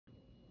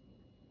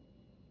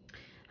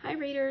Hi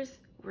readers,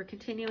 we're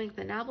continuing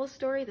the novel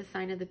story, The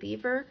Sign of the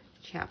Beaver,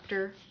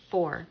 Chapter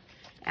 4.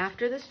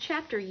 After this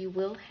chapter, you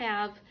will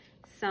have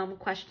some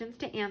questions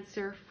to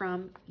answer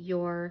from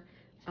your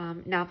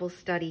novel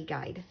study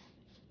guide.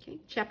 Okay,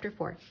 Chapter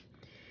 4.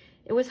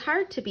 It was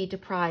hard to be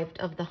deprived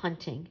of the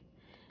hunting.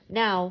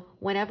 Now,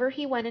 whenever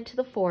he went into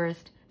the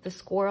forest, the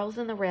squirrels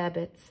and the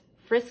rabbits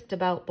frisked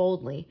about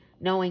boldly,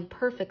 knowing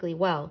perfectly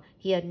well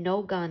he had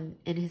no gun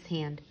in his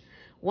hand.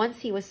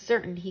 Once he was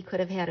certain he could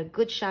have had a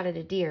good shot at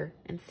a deer.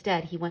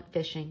 Instead, he went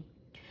fishing.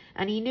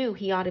 And he knew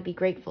he ought to be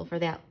grateful for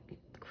that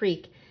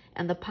creek,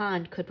 and the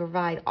pond could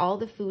provide all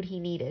the food he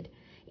needed,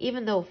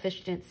 even though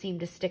fish didn't seem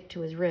to stick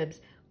to his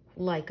ribs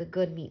like a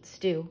good meat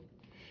stew.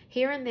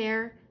 Here and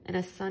there, in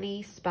a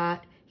sunny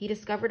spot, he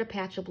discovered a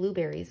patch of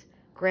blueberries.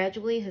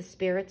 Gradually, his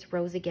spirits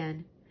rose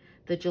again.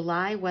 The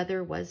July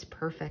weather was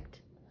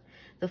perfect.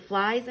 The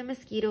flies and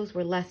mosquitoes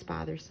were less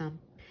bothersome.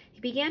 He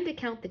began to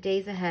count the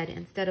days ahead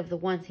instead of the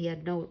ones he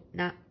had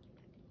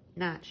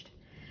notched.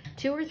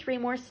 2 or 3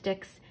 more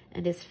sticks,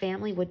 and his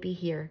family would be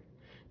here.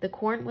 The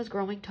corn was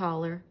growing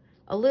taller.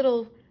 A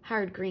little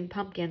hard green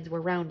pumpkins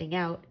were rounding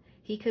out.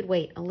 He could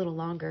wait a little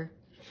longer.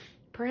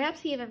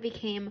 Perhaps he even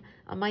became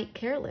a mite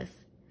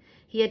careless.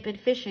 He had been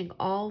fishing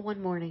all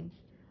one morning.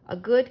 A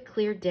good,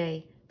 clear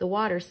day, the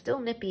water still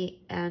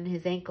nippy on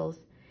his ankles,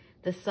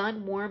 the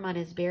sun warm on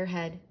his bare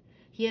head.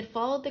 He had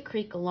followed the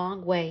creek a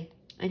long way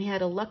and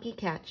had a lucky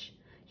catch.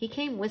 He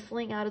came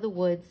whistling out of the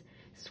woods,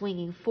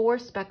 swinging 4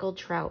 speckled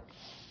trout.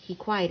 He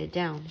quieted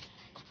down.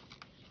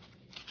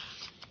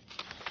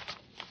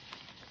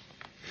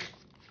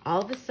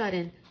 All of a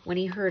sudden, when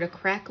he heard a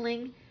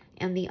crackling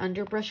and the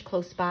underbrush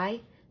close by,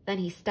 then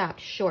he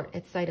stopped short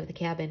at sight of the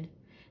cabin.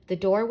 The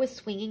door was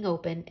swinging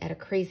open at a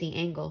crazy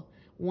angle,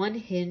 one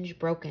hinge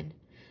broken.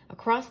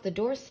 Across the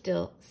door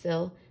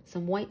sill,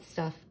 some white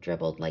stuff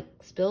dribbled like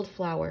spilled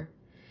flour.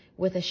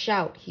 With a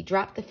shout, he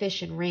dropped the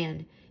fish and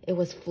ran. It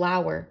was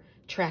flour,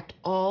 tracked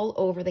all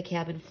over the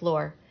cabin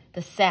floor.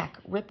 The sack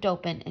ripped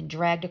open and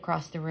dragged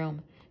across the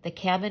room. The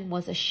cabin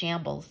was a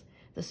shambles.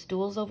 The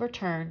stools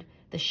overturned,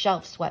 the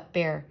shelf swept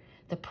bare,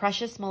 the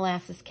precious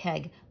molasses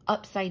keg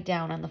upside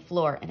down on the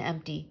floor and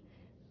empty.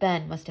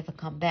 Ben must have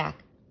come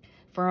back.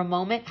 For a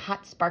moment,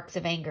 hot sparks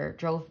of anger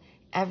drove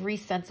every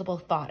sensible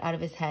thought out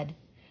of his head.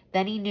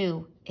 Then he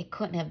knew it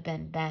couldn't have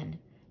been Ben.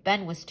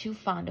 Ben was too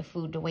fond of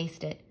food to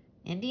waste it.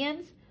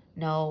 Indians?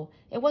 No,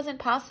 it wasn't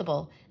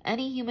possible.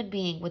 Any human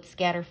being would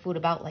scatter food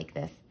about like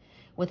this.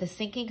 With a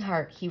sinking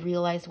heart, he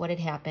realized what had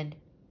happened.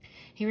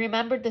 He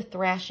remembered the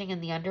thrashing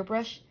in the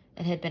underbrush.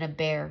 It had been a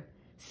bear.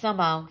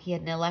 Somehow, he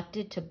had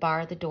neglected to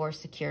bar the door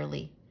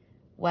securely.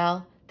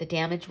 Well, the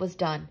damage was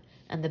done,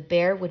 and the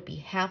bear would be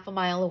half a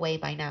mile away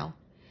by now.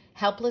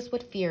 Helpless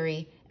with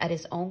fury at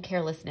his own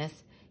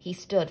carelessness, he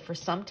stood for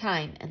some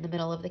time in the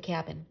middle of the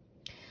cabin,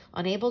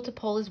 unable to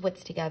pull his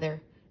wits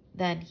together.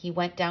 Then he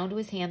went down to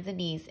his hands and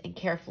knees and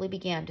carefully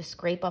began to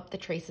scrape up the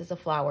traces of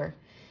flour.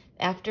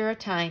 After a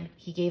time,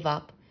 he gave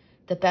up.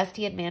 The best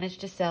he had managed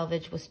to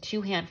salvage was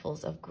 2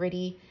 handfuls of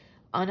gritty,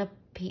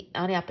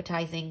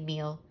 unappetizing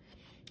meal.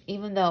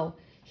 Even though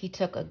he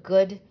took a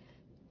good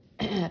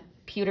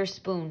pewter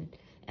spoon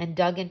and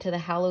dug into the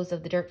hollows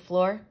of the dirt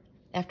floor,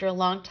 after a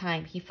long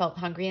time he felt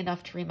hungry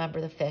enough to remember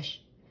the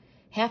fish.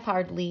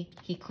 Half-heartedly,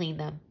 he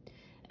cleaned them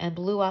and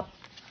blew up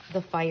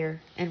the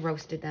fire and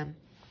roasted them.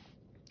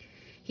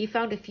 He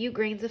found a few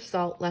grains of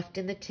salt left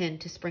in the tin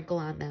to sprinkle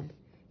on them.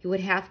 He would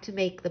have to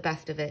make the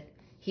best of it.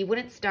 He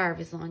wouldn't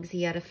starve as long as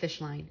he had a fish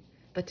line.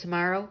 But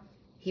tomorrow,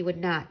 he would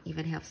not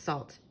even have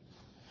salt.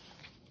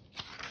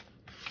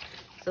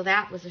 So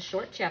that was a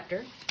short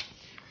chapter.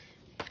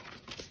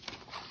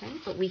 Okay,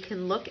 but we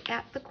can look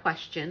at the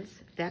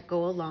questions that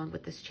go along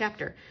with this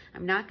chapter.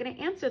 I'm not going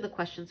to answer the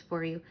questions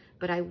for you,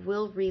 but I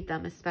will read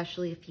them,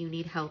 especially if you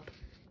need help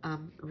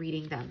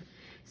reading them.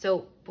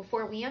 So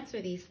before we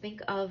answer these,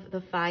 think of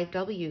the 5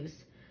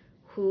 W's.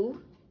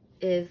 Who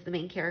is the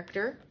main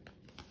character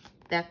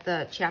that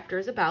the chapter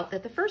is about,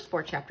 that the first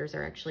 4 chapters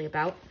are actually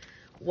about?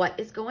 What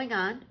is going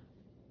on?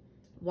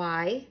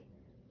 Why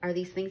are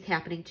these things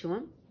happening to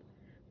him?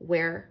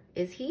 Where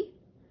is he?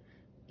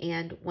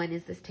 And when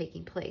is this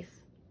taking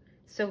place?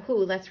 So who,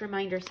 let's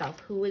remind ourselves,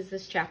 who is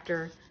this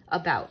chapter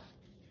about?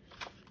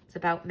 It's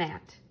about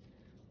Matt.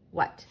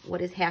 What?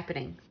 What is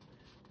happening?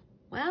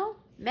 Well,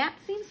 Matt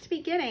seems to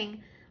be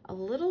getting a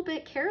little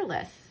bit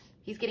careless.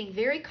 He's getting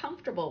very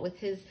comfortable with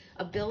his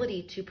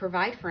ability to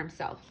provide for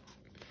himself.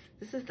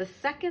 This is the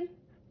second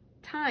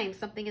time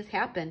something has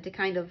happened to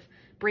kind of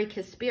break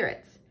his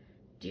spirits.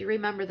 Do you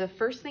remember the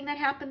first thing that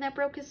happened that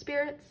broke his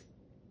spirits?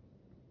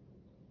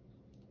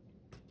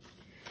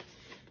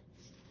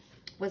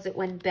 Was it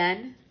when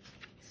Ben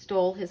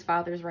stole his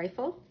father's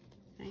rifle?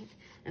 Right?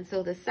 And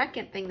so the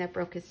second thing that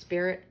broke his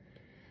spirit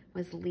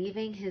was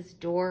leaving his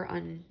door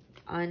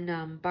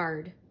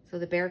unbarred so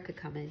the bear could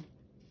come in.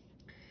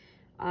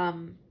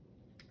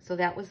 So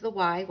that was the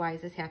why. Why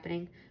is this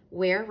happening?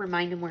 Where?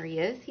 Remind him where he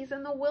is. He's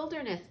in the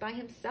wilderness by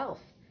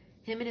himself.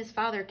 Him and his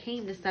father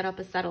came to set up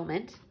a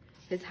settlement,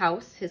 his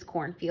house, his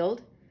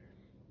cornfield.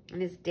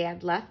 And his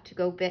dad left to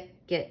go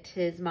get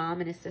his mom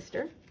and his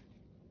sister.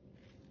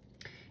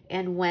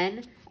 And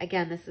when,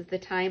 again, this is the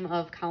time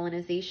of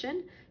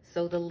colonization,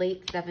 so the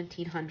late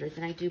 1700s.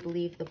 And I do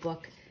believe the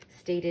book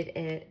stated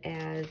it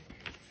as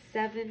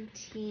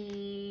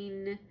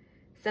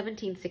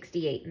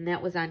 1768, and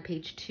that was on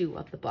page 2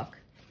 of the book.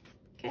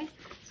 Okay,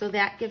 so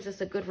that gives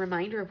us a good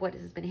reminder of what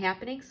has been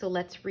happening. So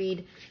let's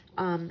read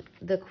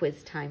the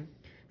quiz time.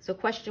 So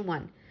question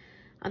 1.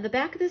 On the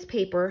back of this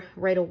paper,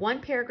 write a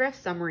 1-paragraph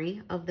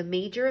summary of the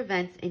major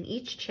events in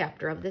each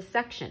chapter of this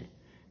section.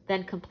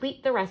 Then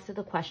complete the rest of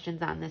the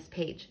questions on this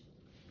page.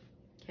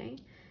 Okay,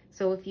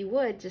 so if you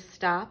would, just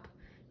stop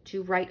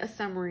to write a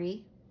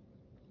summary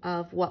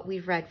of what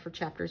we've read for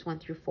chapters 1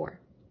 through 4.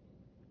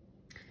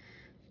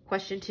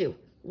 Question 2.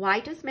 Why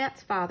does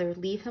Matt's father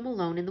leave him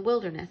alone in the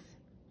wilderness?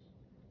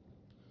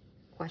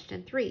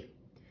 Question 3.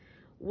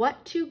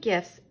 What 2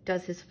 gifts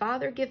does his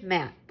father give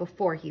Matt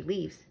before he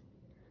leaves?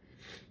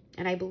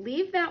 And I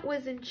believe that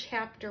was in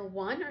chapter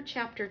 1 or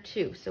chapter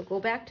 2. So go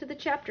back to the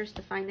chapters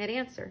to find that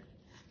answer.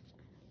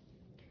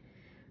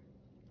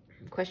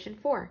 Question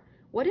 4.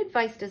 What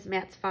advice does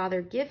Matt's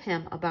father give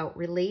him about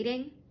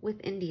relating with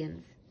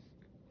Indians?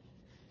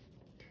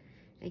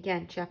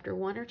 Again, chapter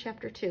 1 or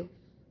chapter 2.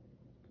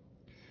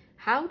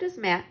 How does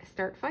Matt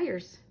start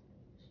fires?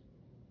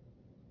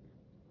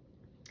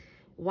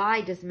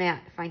 Why does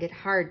Matt find it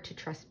hard to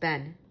trust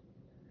Ben?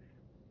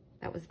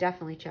 That was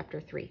definitely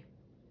chapter 3.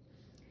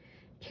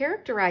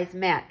 Characterize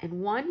Matt in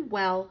 1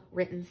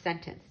 well-written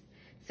sentence.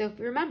 So if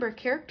you remember,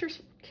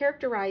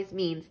 characterize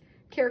means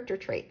character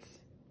traits.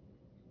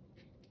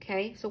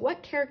 Okay, so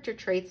what character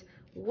traits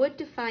would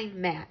define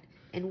Matt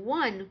in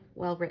 1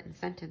 well-written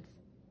sentence?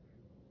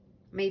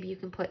 Maybe you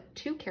can put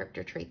 2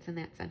 character traits in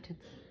that sentence.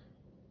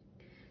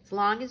 As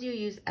long as you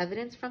use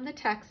evidence from the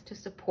text to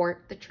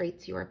support the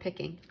traits you are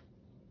picking.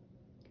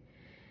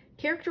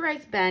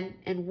 Characterize Ben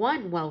in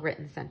 1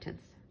 well-written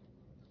sentence.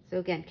 So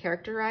again,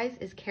 characterize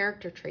is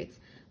character traits.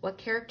 What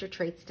character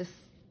traits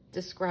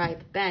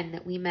describe Ben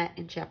that we met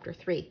in chapter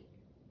 3?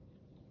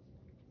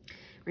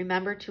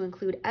 Remember to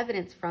include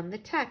evidence from the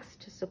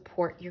text to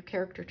support your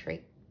character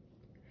trait.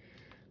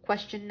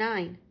 Question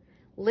 9.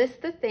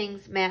 List the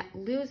things Matt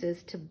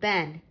loses to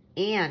Ben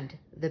and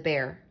the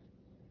bear.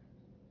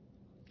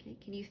 Okay,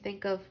 can you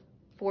think of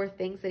 4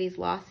 things that he's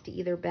lost to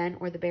either Ben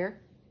or the bear?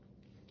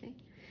 Okay.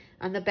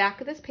 On the back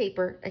of this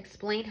paper,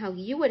 explain how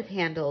you would have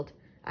handled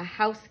a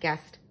house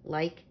guest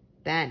like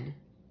Ben.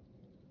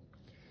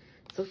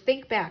 So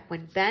think back,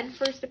 when Ben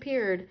first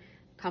appeared,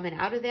 coming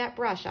out of that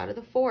brush, out of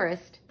the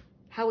forest,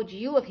 how would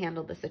you have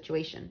handled the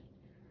situation?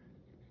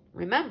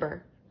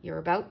 Remember, you're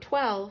about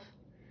 12,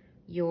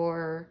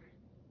 you're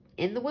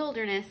in the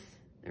wilderness,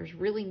 there's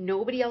really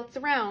nobody else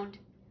around,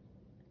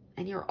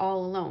 and you're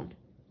all alone.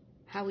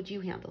 How would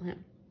you handle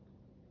him?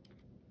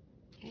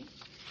 Okay.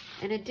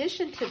 In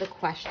addition to the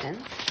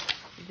questions,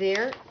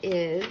 there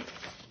is,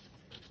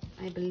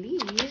 I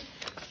believe,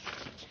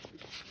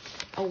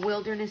 a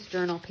wilderness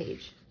journal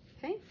page.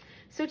 Okay,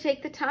 so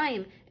take the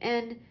time,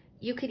 and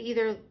you could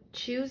either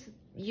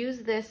use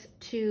this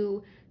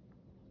to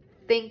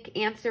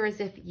answer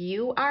as if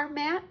you are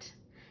Matt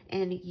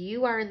and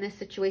you are in this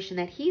situation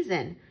that he's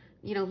in.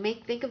 You know,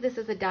 think of this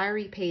as a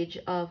diary page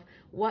of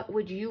what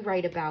would you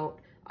write about,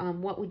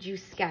 what would you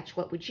sketch,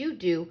 what would you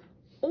do,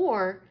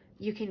 or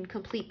you can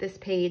complete this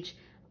page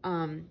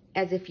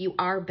as if you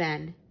are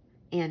Ben,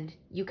 and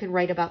you can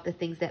write about the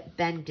things that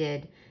Ben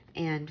did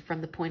and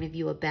from the point of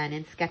view of Ben,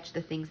 and sketch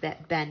the things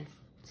that Ben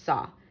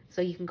saw.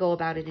 So you can go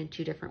about it in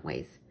 2 different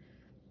ways.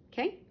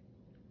 Okay?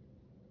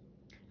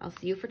 I'll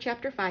see you for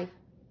chapter 5.